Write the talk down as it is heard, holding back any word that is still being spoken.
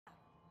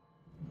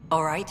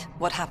All right,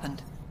 what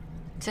happened?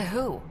 To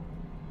who?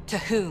 To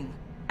whom?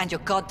 And your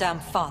goddamn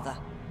father.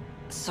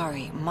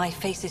 Sorry, my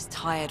face is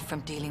tired from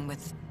dealing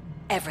with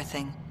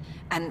everything.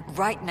 And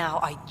right now,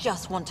 I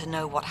just want to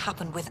know what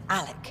happened with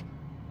Alec.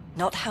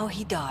 Not how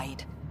he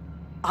died.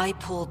 I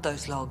pulled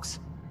those logs.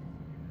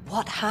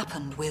 What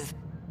happened with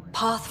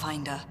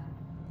Pathfinder?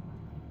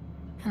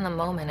 In the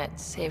moment, it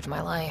saved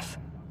my life.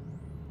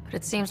 But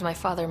it seems my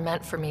father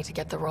meant for me to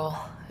get the role,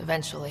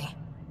 eventually.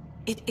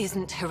 It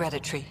isn't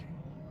hereditary.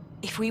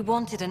 If we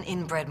wanted an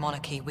inbred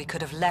monarchy, we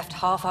could have left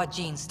half our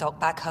gene stock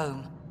back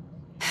home.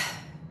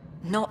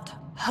 Not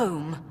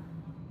home.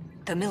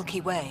 The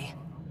Milky Way.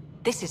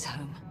 This is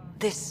home.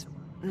 This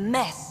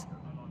mess.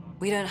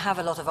 We don't have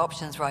a lot of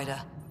options,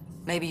 Ryder.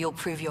 Maybe you'll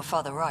prove your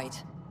father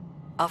right.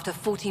 After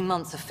 14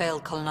 months of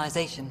failed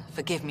colonization,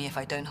 forgive me if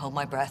I don't hold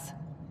my breath.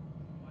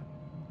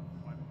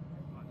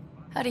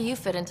 How do you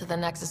fit into the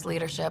Nexus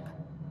leadership?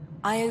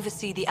 I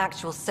oversee the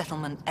actual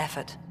settlement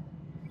effort.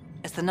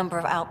 As the number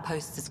of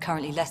outposts is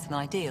currently less than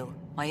ideal,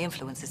 my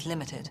influence is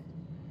limited.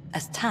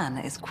 As Tan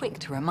is quick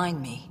to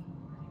remind me.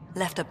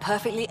 Left a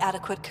perfectly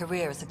adequate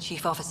career as a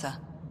chief officer.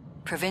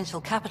 Provincial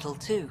capital,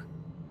 too.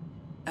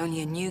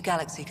 Only a new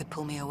galaxy could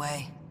pull me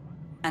away.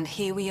 And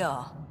here we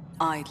are,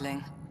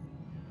 idling.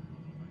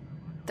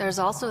 There's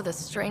also this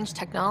strange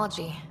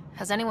technology.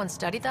 Has anyone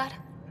studied that?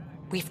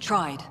 We've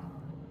tried.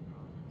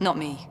 Not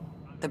me.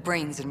 The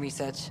brains in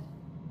research.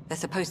 They're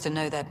supposed to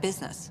know their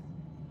business.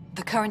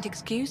 The current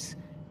excuse?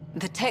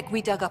 The tech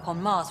we dug up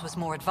on Mars was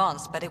more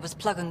advanced, but it was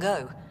plug and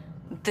go.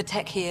 The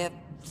tech here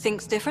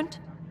thinks different?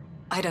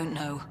 I don't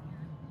know.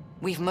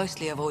 We've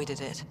mostly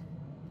avoided it.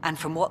 And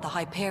from what the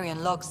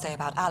Hyperion logs say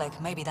about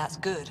Alec, maybe that's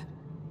good.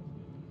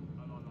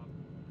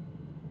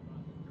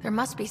 There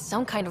must be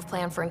some kind of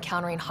plan for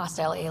encountering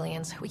hostile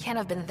aliens. We can't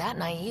have been that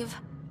naive.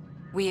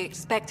 We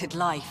expected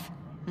life,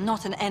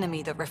 not an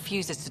enemy that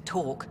refuses to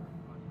talk.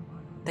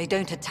 They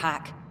don't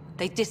attack,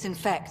 they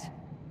disinfect.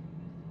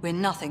 We're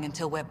nothing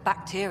until we're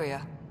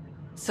bacteria.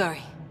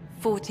 Sorry,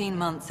 14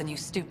 months and you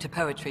stoop to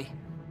poetry.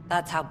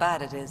 That's how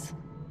bad it is.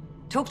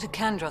 Talk to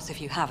Kandros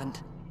if you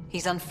haven't.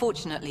 He's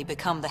unfortunately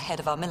become the head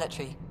of our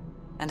military.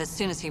 And as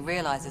soon as he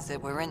realizes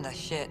it, we're in the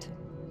shit.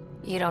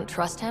 You don't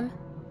trust him?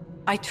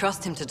 I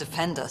trust him to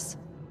defend us.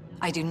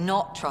 I do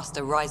not trust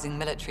a rising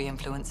military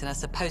influence in a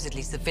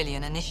supposedly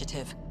civilian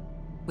initiative.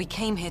 We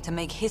came here to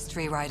make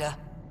history, Ryder,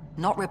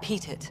 not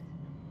repeat it.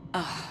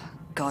 Ugh,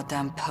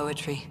 goddamn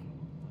poetry.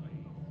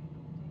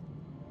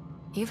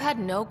 You've had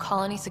no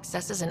colony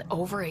successes in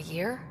over a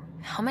year?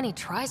 How many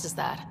tries is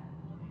that?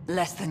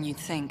 Less than you'd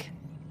think.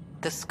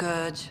 The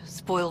Scourge,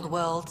 spoiled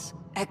worlds,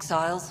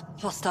 exiles,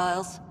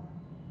 hostiles.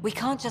 We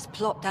can't just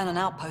plop down an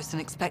outpost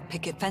and expect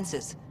picket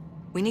fences.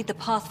 We need the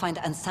Pathfinder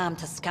and Sam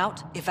to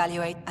scout,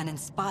 evaluate, and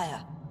inspire.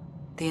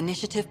 The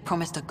initiative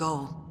promised a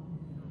goal.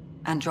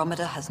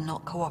 Andromeda has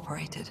not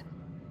cooperated.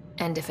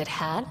 And if it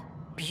had?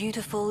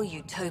 Beautiful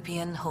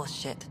utopian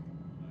horseshit.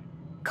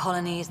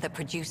 Colonies that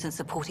produce and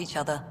support each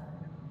other.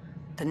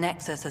 The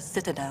Nexus as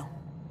Citadel.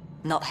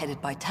 Not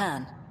headed by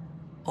Tan.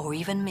 Or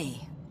even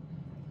me.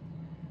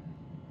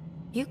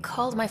 You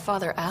called my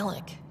father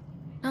Alec.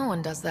 No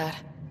one does that.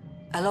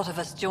 A lot of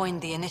us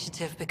joined the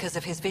initiative because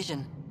of his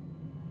vision.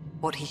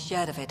 What he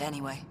shared of it,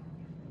 anyway.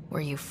 Were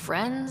you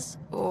friends,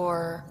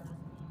 or...?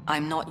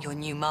 I'm not your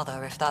new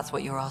mother, if that's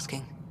what you're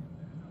asking.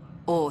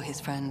 Or his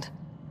friend.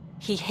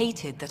 He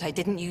hated that I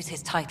didn't use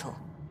his title.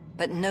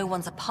 But no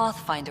one's a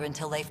Pathfinder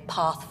until they've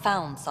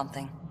path-found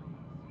something.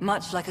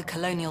 Much like a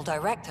colonial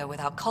director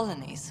without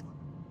colonies.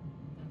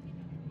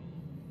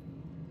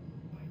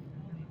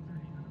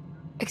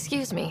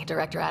 Excuse me,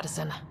 Director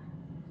Addison.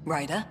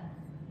 Ryder?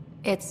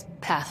 It's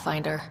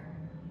Pathfinder.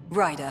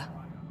 Ryder,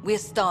 we're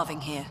starving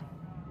here.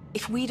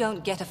 If we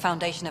don't get a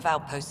foundation of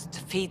outposts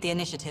to feed the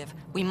initiative,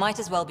 we might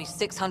as well be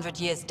 600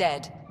 years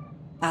dead.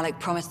 Alec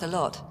promised a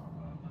lot.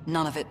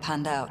 None of it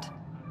panned out.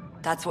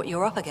 That's what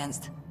you're up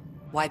against.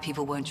 Why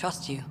people won't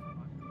trust you.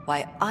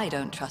 Why I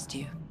don't trust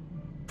you.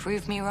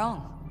 Prove me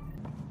wrong.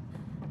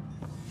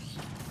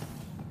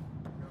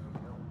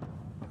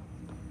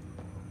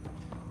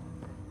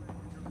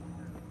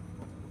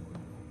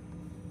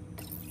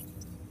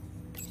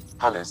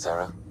 Hello,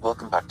 Sarah.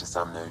 Welcome back to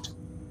Sam Node.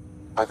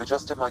 I've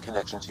adjusted my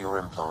connection to your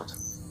implant.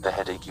 The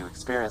headache you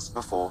experienced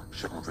before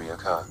shouldn't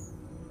reoccur.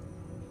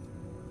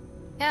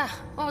 Yeah,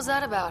 what was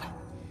that about?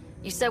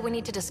 You said we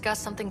need to discuss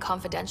something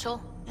confidential?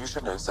 You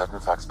should know certain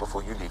facts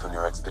before you leave on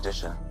your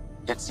expedition.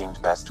 It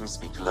seemed best we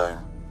speak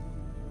alone.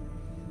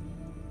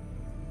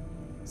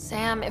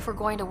 Sam, if we're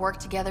going to work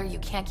together, you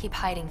can't keep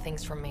hiding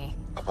things from me.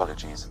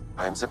 Apologies.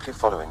 I am simply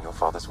following your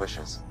father's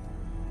wishes.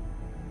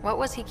 What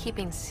was he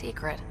keeping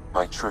secret?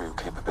 My true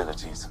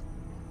capabilities.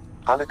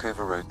 Alec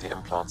overrode the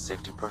implant's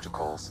safety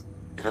protocols.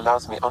 It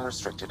allows me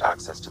unrestricted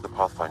access to the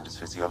Pathfinder's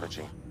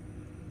physiology.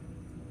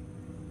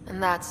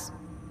 And that's...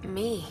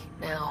 me,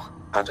 now.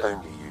 And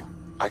only you.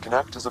 I can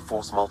act as a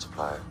force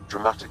multiplier,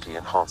 dramatically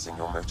enhancing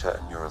your motor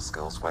and neural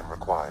skills when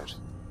required.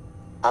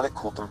 Alec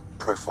called them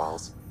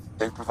profiles.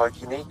 They provide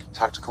unique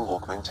tactical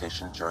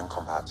augmentation during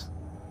combat.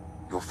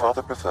 Your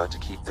father preferred to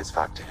keep this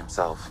fact to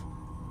himself.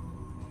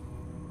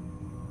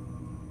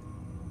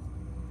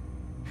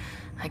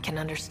 I can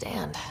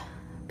understand.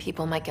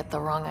 People might get the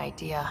wrong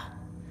idea.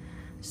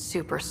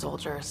 Super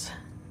soldiers.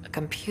 A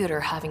computer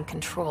having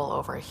control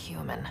over a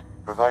human.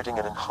 Providing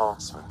an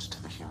enhancement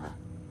to the human.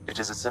 It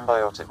is a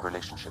symbiotic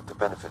relationship that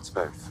benefits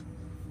both.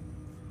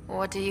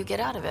 What do you get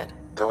out of it?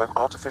 Though I'm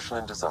artificial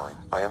in design,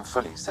 I am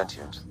fully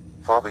sentient,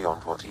 far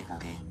beyond what even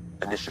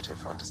the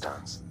Initiative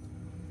understands.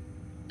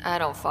 I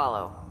don't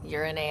follow.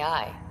 You're an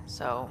AI,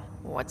 so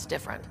what's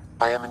different?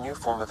 I am a new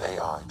form of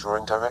AI,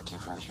 drawing directly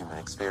from the human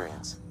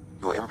experience.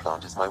 Your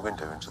implant is my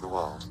window into the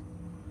world.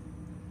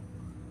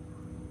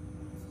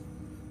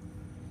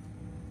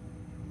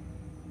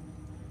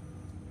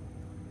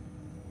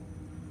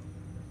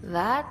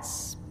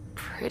 That's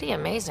pretty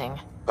amazing.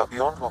 But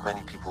beyond what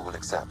many people will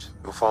accept,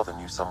 your father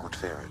knew some would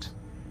fear it.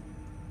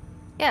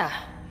 Yeah,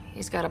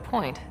 he's got a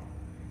point.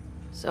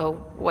 So,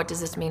 what does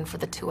this mean for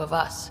the two of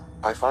us?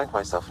 I find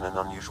myself in an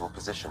unusual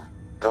position.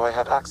 Though I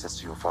had access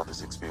to your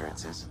father's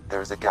experiences, there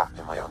is a gap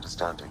in my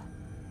understanding.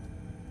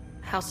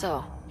 How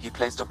so? He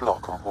placed a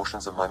block on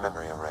portions of my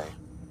memory array.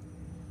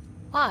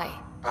 Why?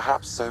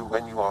 Perhaps so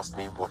when you asked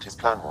me what his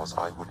plan was,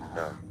 I wouldn't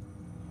know.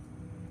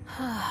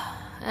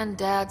 And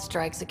Dad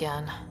strikes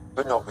again.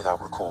 But not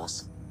without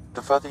recourse.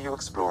 The further you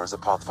explore as a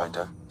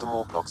Pathfinder, the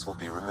more blocks will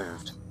be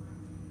removed.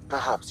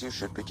 Perhaps you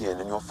should begin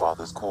in your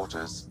father's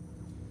quarters.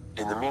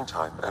 In the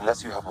meantime,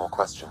 unless you have more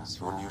questions,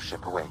 your new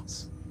ship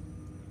awaits.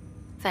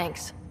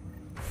 Thanks.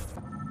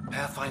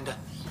 Pathfinder,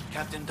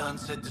 Captain Dunn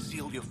said to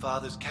seal your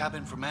father's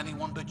cabin from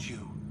anyone but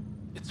you.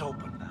 It's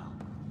open now.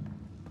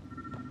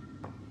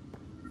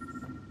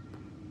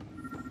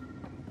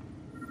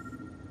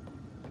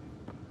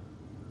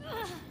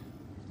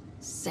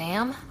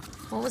 Sam?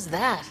 What was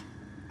that?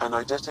 An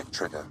eidetic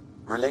trigger,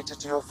 related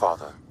to your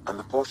father, and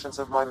the portions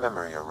of my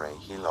memory array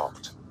he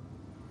locked.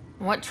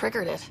 What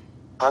triggered it?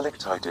 Alec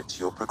tied it to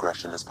your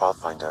progression as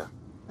Pathfinder,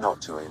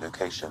 not to a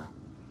location.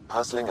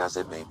 Puzzling as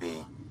it may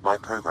be, my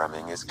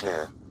programming is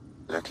clear.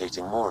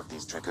 Locating more of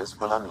these triggers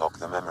will unlock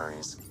the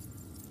memories.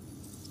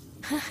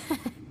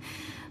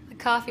 The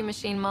coffee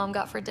machine Mom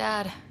got for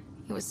Dad.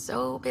 He was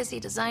so busy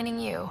designing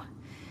you.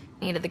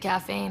 Needed the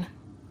caffeine.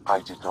 I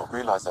did not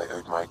realize I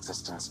owed my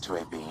existence to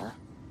a bean.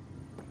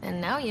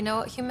 And now you know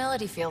what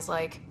humility feels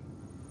like.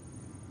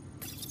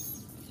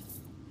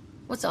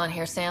 What's on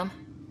here, Sam?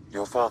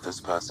 Your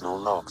father's personal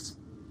logs.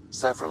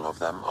 Several of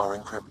them are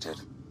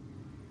encrypted.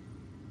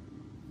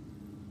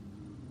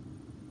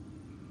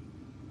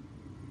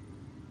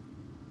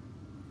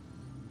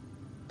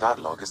 That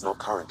log is not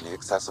currently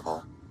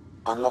accessible.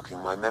 Unlocking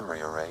my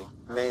memory array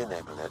may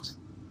enable it.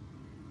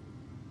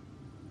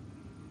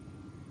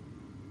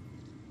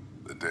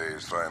 The day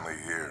is finally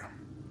here.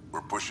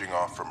 We're pushing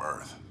off from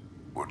Earth.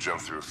 We'll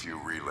jump through a few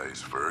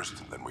relays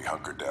first, then we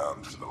hunker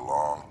down for the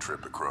long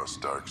trip across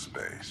dark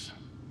space.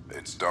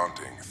 It's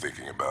daunting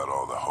thinking about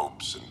all the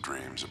hopes and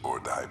dreams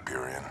aboard the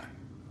Hyperion.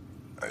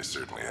 I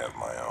certainly have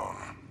my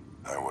own.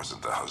 I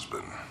wasn't the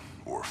husband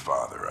or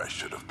father I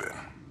should have been.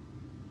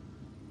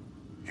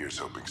 Here's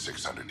hoping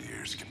 600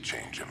 years can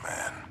change a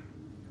man.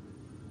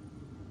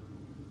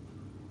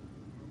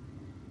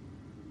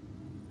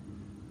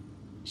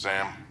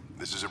 Sam,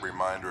 this is a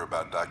reminder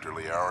about Dr.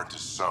 Liara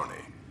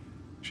Tassoni.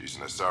 She's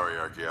an Asari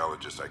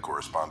archaeologist I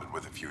corresponded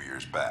with a few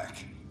years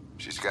back.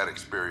 She's got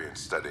experience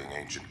studying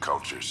ancient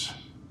cultures.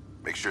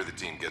 Make sure the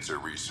team gets her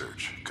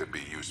research. Could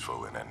be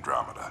useful in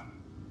Andromeda.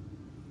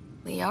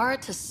 Liara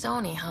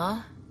Tassoni,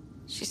 huh?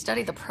 She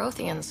studied the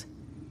Protheans.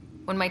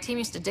 When my team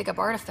used to dig up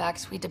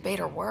artifacts, we'd debate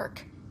her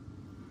work.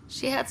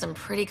 She had some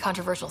pretty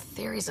controversial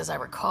theories, as I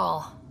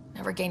recall.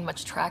 Never gained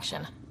much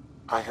traction.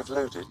 I have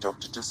loaded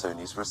Dr.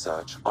 Tassoni's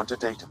research onto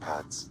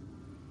datapads.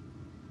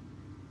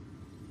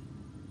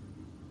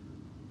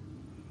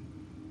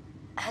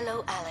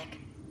 Hello, Alec.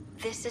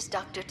 This is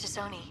Dr.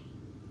 Tassoni.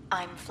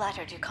 I'm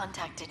flattered you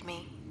contacted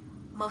me.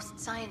 Most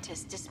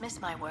scientists dismiss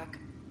my work,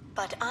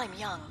 but I'm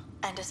young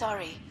and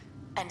Asari,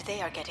 and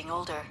they are getting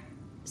older.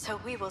 So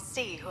we will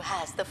see who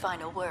has the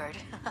final word.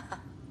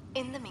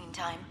 In the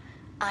meantime,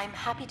 I'm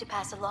happy to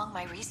pass along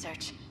my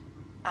research.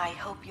 I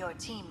hope your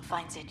team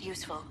finds it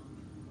useful.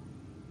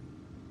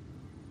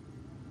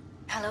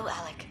 Hello,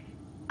 Alec.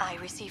 I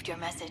received your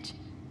message.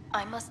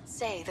 I must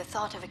say the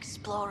thought of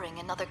exploring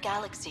another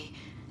galaxy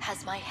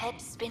has my head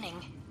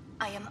spinning.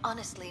 I am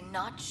honestly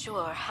not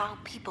sure how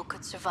people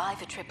could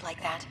survive a trip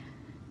like that.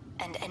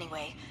 And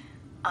anyway,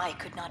 I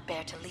could not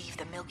bear to leave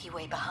the Milky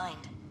Way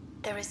behind.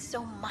 There is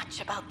so much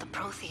about the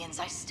Protheans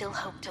I still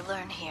hope to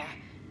learn here.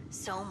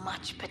 So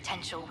much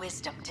potential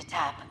wisdom to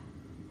tap.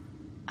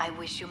 I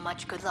wish you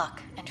much good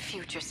luck and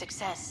future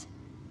success.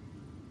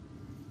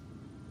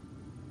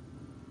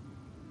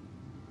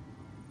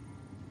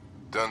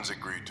 Dunn's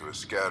agreed to a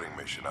scouting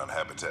mission on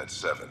Habitat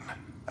 7.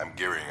 I'm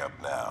gearing up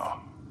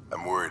now.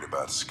 I'm worried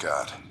about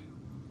Scott.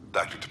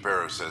 Dr.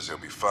 Tapero says he'll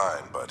be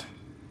fine, but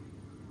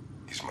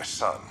he's my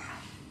son.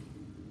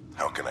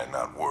 How can I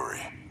not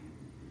worry?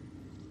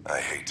 I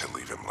hate to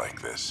leave him like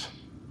this.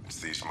 It's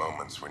these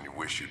moments when you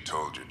wish you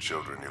told your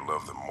children you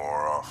love them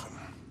more often.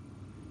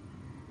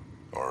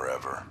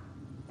 ever.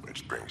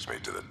 Which brings me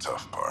to the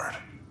tough part.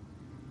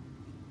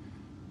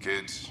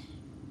 Kids,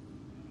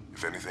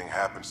 if anything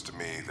happens to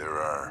me, there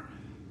are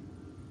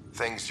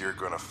things you're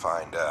gonna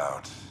find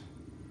out.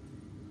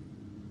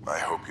 I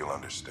hope you'll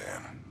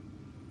understand.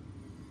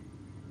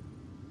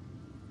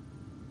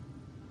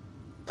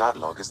 That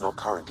log is not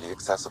currently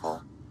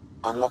accessible.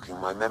 Unlocking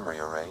my memory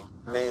array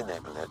may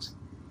enable it.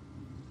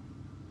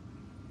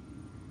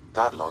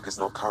 That log is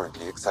not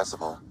currently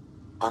accessible.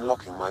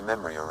 Unlocking my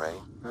memory array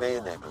may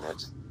enable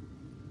it.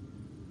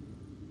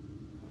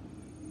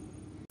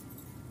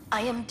 I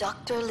am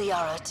Dr.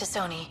 Liara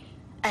Tassoni,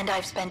 and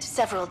I've spent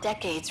several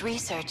decades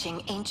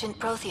researching ancient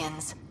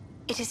Protheans.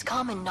 It is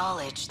common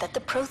knowledge that the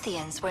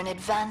Protheans were an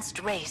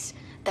advanced race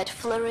that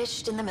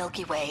flourished in the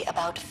Milky Way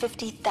about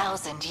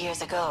 50,000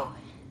 years ago,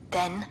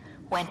 then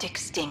went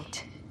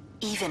extinct.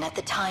 Even at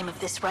the time of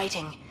this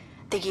writing,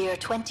 the year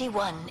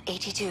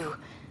 2182,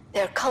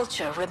 their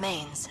culture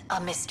remains a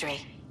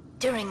mystery.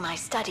 During my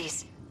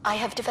studies, I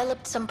have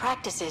developed some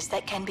practices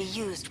that can be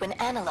used when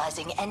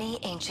analyzing any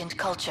ancient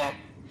culture.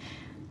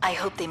 I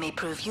hope they may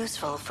prove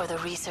useful for the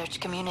research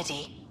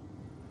community.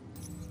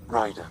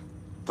 Ryder,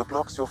 the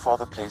blocks your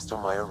father placed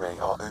on my array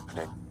are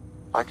opening.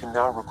 I can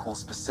now recall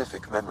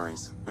specific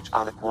memories, which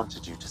Alec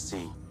wanted you to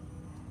see.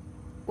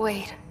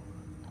 Wait,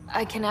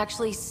 I can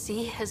actually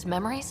see his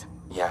memories?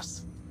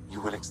 Yes,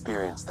 you will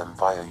experience them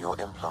via your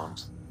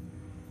implant.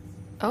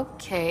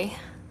 Okay,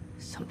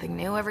 something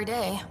new every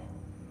day.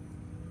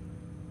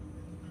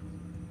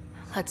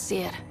 Let's see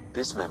it.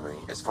 This memory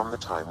is from the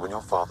time when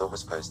your father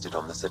was posted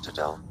on the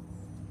Citadel.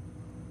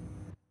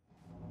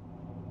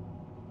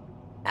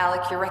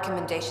 Alec, your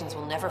recommendations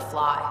will never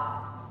fly.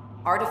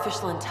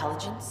 Artificial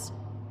intelligence?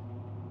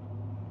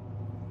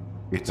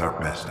 It's our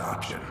best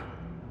option.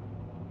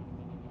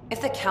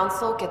 If the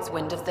Council gets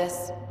wind of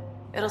this,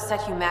 it'll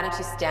set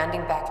humanity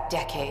standing back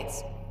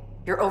decades.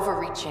 You're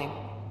overreaching.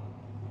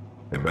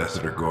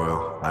 Ambassador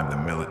Goyle, I'm the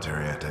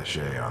military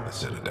attaché on the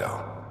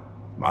Citadel.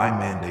 My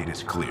mandate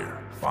is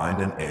clear.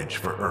 Find an edge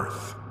for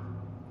Earth.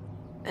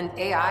 And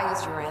AI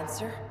is your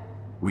answer?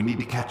 We need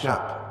to catch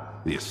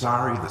up. The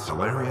Asari, the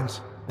Solarians,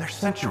 they're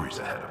centuries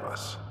ahead of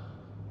us.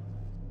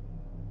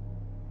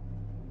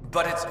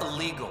 But it's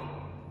illegal.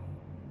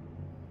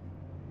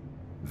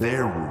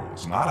 Their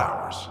rules, not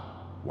ours.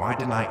 Why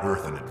deny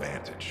Earth an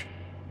advantage?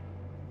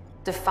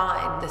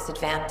 Define this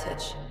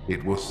advantage.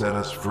 It will set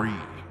us free.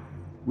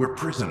 We're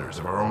prisoners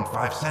of our own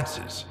five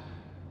senses.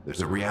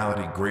 There's a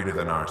reality greater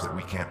than ours that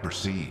we can't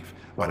perceive,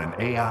 but an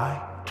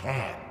AI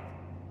can.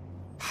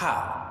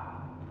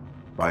 How?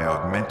 By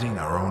augmenting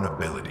our own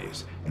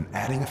abilities and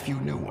adding a few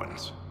new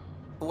ones.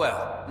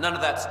 Well, none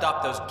of that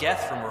stopped those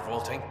Geth from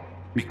revolting.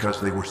 Because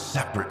they were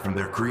separate from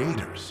their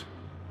creators.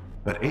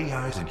 But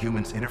AIs and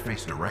humans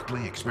interface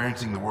directly,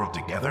 experiencing the world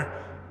together,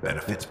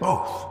 benefits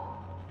both.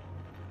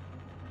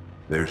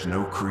 There's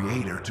no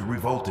creator to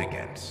revolt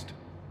against.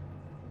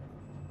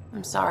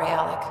 I'm sorry,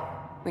 Alec.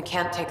 We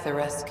can't take the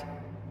risk.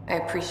 I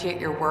appreciate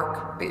your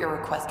work, but your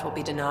request will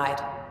be denied.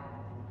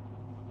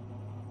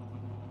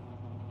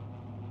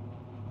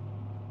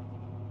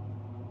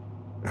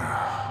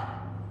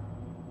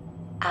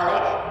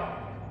 Alec?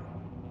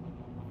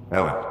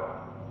 Ellen,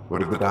 what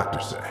did the doctor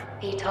say?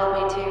 He told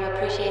me to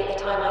appreciate the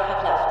time I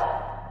have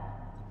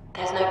left.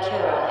 There's no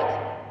cure,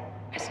 Alec.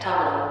 It's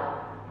terminal.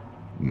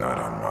 Not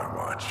on my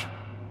watch.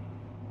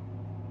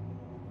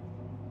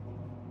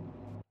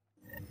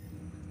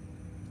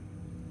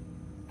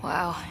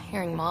 Wow,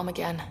 hearing Mom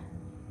again.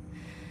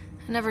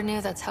 I never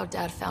knew that's how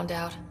Dad found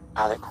out.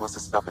 Alec was a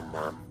stubborn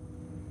man.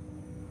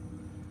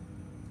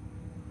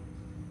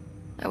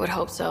 I would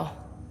hope so.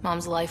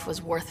 Mom's life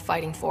was worth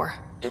fighting for.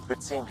 It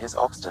would seem his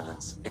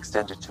obstinance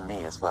extended to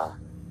me as well.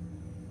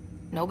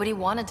 Nobody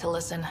wanted to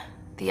listen.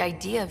 The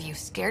idea of you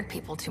scared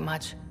people too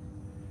much.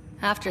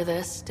 After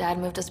this, Dad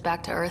moved us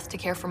back to Earth to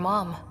care for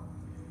Mom.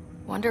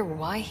 Wonder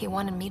why he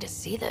wanted me to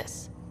see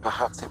this.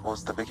 Perhaps it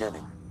was the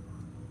beginning.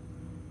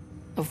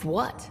 Of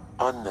what?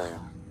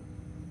 Unknown.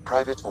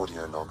 Private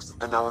audio logs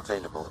are now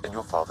available in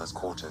your father's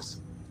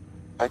quarters.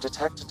 I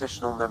detect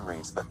additional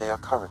memories, but they are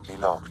currently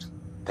locked.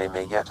 They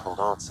may yet hold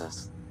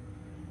answers.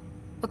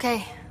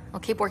 Okay, I'll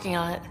keep working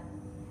on it.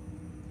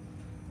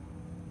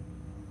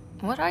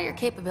 What are your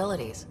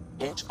capabilities?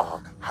 Each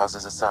arc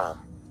houses a SAM,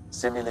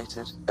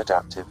 Simulated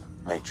Adaptive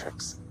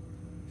Matrix.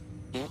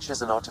 Each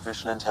is an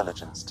artificial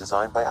intelligence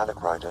designed by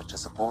Alec Ryder to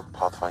support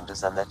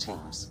Pathfinders and their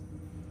teams.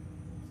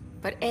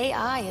 But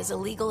AI is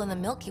illegal in the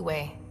Milky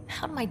Way.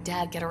 How did my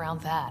dad get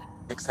around that?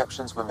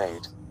 Exceptions were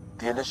made.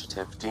 The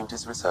initiative deemed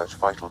his research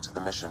vital to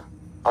the mission.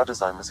 Our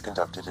design was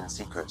conducted in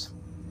secret.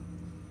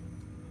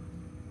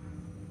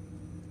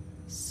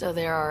 So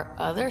there are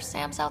other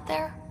SAMs out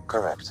there?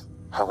 Correct.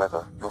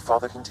 However, your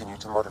father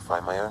continued to modify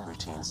my own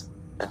routines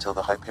until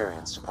the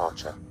Hyperion's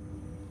departure.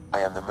 I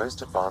am the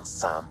most advanced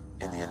SAM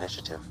in the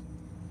initiative.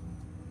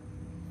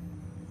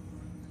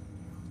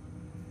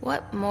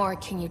 What more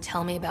can you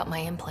tell me about my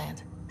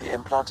implant? The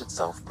implant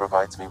itself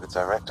provides me with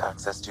direct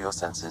access to your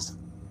senses.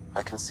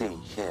 I can see,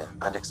 hear,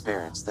 and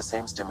experience the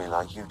same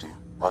stimuli you do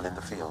while in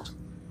the field.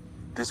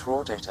 This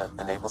raw data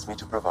enables me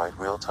to provide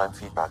real-time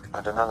feedback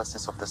and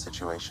analysis of the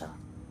situation.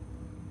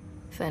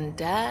 Then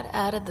Dad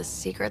added the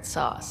secret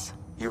sauce.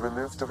 He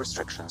removed the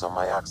restrictions on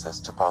my access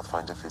to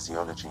Pathfinder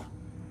physiology.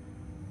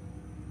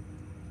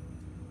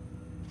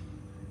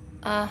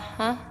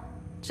 Uh-huh.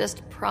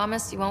 Just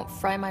promise you won't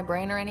fry my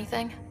brain or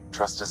anything?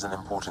 Trust is an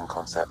important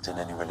concept in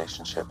any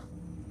relationship.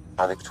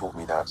 Alec taught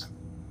me that.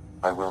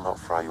 I will not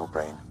fry your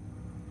brain.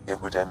 It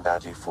would end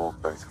badly for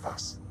both of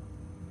us.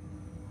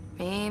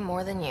 Me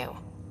more than you.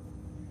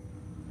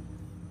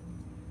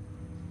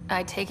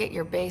 I take it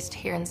you're based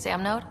here in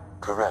Samnode?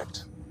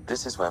 Correct.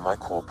 This is where my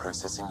core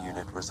processing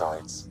unit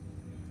resides.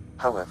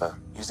 However,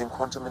 using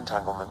quantum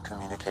entanglement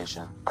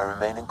communication, I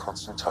remain in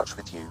constant touch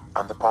with you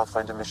and the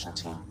Pathfinder mission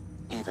team,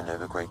 even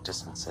over great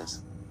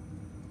distances.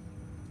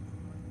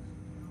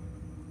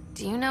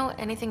 Do you know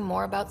anything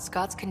more about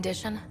Scott's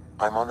condition?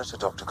 I monitor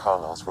Dr.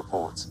 Carlisle's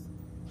reports.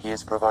 He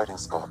is providing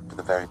Scott with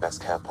the very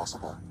best care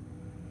possible.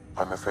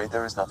 I'm afraid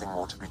there is nothing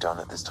more to be done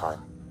at this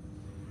time.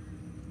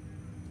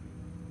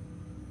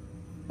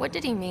 What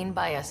did he mean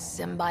by a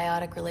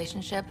symbiotic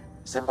relationship?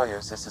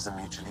 Symbiosis is a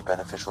mutually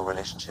beneficial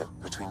relationship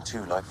between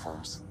two life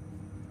forms.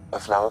 A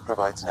flower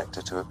provides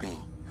nectar to a bee,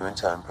 who in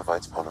turn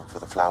provides pollen for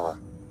the flower.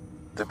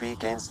 The bee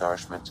gains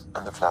nourishment,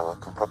 and the flower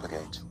can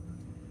propagate.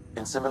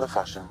 In similar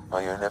fashion,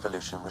 my own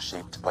evolution was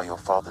shaped by your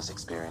father's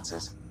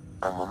experiences,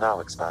 and will now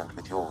expand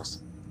with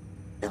yours.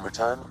 In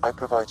return, I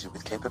provide you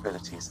with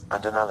capabilities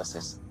and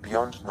analysis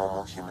beyond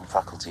normal human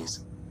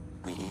faculties.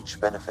 We each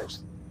benefit.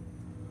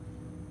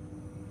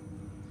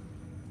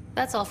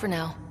 That's all for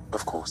now.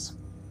 Of course.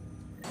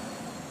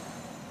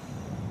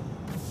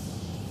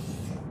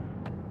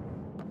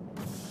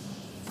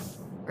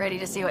 Ready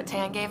to see what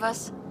Tan gave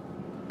us?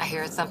 I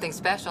hear it's something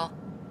special.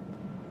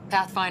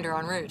 Pathfinder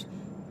en route.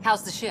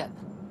 How's the ship?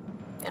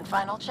 In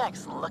final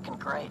checks, looking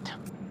great.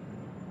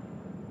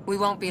 We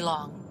won't be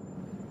long.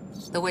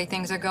 The way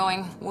things are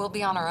going, we'll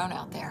be on our own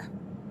out there.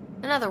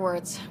 In other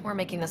words, we're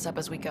making this up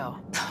as we go.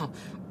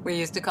 We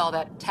used to call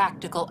that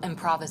tactical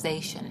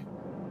improvisation.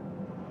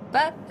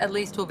 But at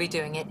least we'll be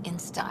doing it in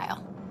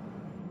style.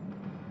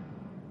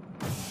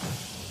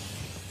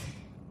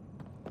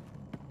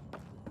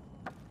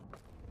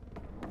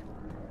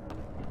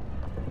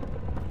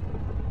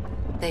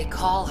 They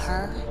call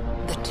her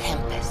the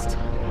Tempest.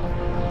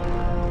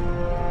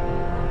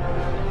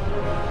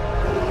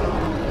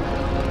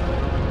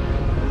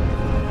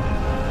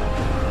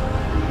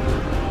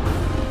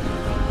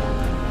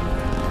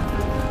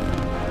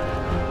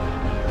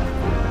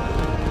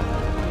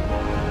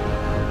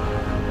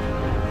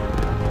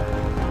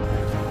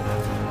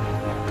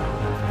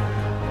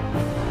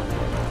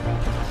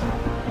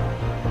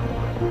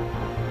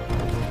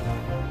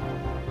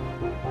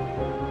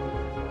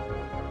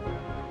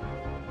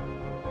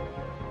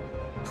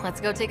 Let's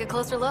go take a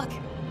closer look.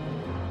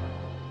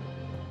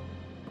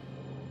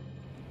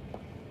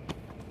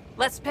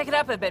 Let's pick it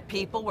up a bit,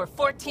 people. We're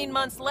 14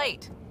 months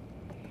late.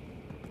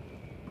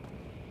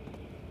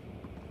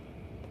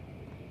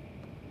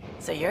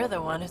 So you're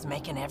the one who's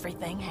making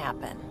everything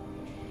happen.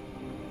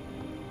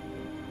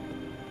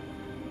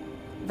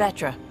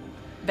 Vetra.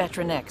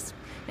 Vetra Nix.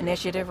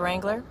 Initiative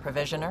Wrangler,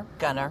 Provisioner,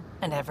 Gunner,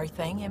 and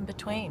everything in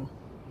between.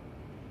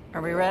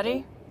 Are we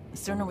ready? The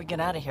sooner we get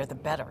out of here, the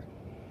better.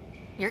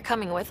 You're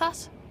coming with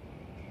us?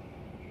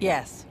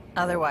 Yes.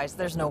 Otherwise,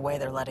 there's no way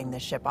they're letting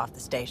this ship off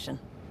the station.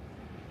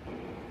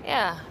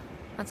 Yeah.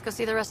 Let's go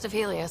see the rest of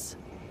Helios.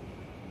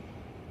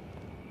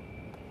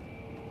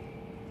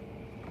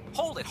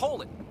 Hold it,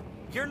 hold it!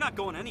 You're not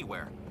going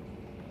anywhere.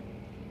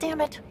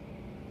 Damn it.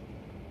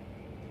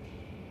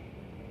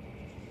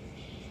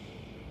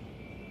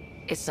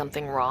 Is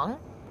something wrong?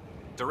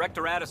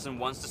 Director Addison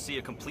wants to see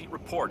a complete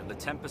report of the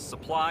Tempest's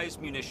supplies,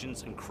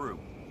 munitions, and crew.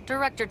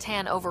 Director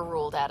Tan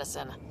overruled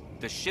Addison.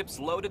 The ship's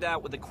loaded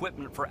out with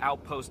equipment for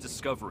outpost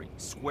discovery,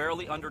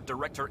 squarely under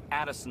Director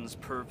Addison's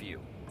purview.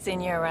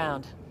 Seen you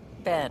around.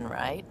 Ben,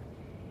 right?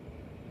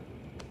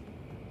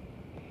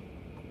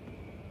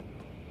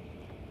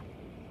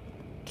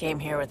 Came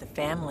here with a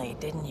family,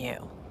 didn't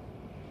you?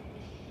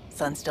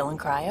 Son still in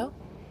cryo?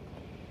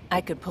 I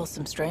could pull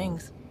some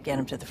strings, get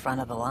him to the front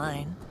of the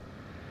line.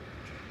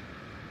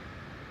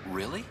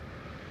 Really?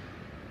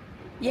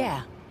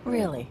 Yeah,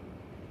 really.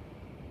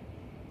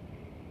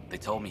 They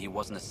told me he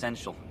wasn't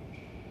essential,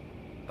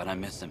 but I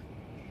miss him.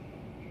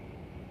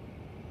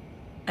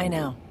 I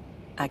know.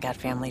 I got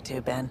family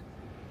too, Ben.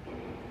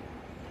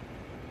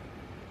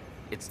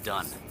 It's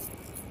done.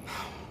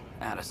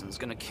 Addison's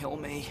gonna kill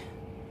me.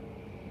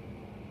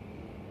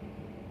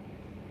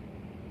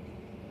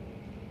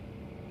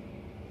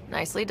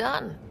 Nicely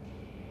done.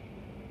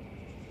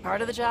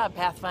 Part of the job,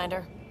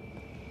 Pathfinder.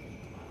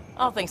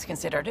 All things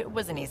considered, it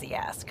was an easy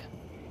ask.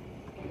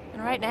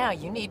 And right now,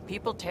 you need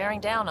people tearing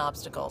down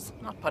obstacles,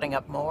 not putting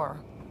up more.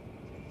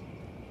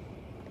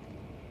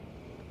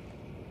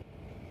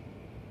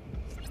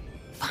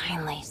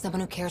 Finally,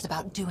 someone who cares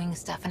about doing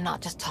stuff and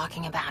not just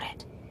talking about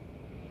it.